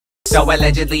So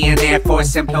allegedly an Air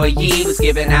Force employee was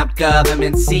giving out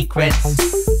government secrets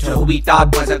to who he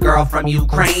thought was a girl from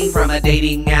Ukraine, from a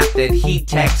dating app that he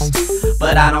texted.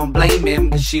 But I don't blame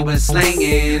him, cause she was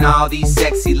slanging all these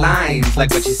sexy lines,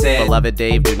 like what she said. Beloved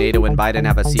Dave, do NATO and Biden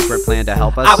have a secret plan to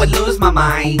help us? I would lose my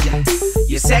mind.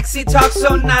 Your sexy talk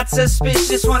so not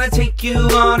suspicious, wanna take you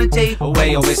on a date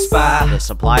away, a whisper. The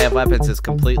supply of weapons is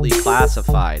completely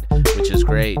classified, which is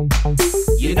great.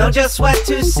 You know just what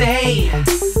to say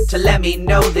to let me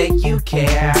know that you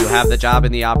care. You have the job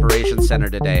in the operations center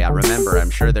today. I remember, I'm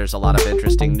sure there's a lot of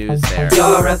interesting news there.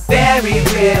 You're a very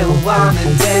real woman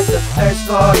with the first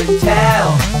foreign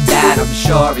tale that I'm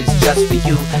sure is just for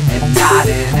you and not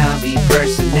enemy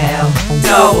personnel.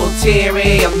 No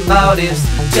ulterior motives,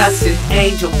 just an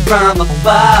angel from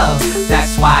above.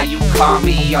 That's why you call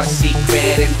me your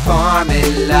secret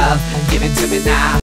informant, love. Give it to me now.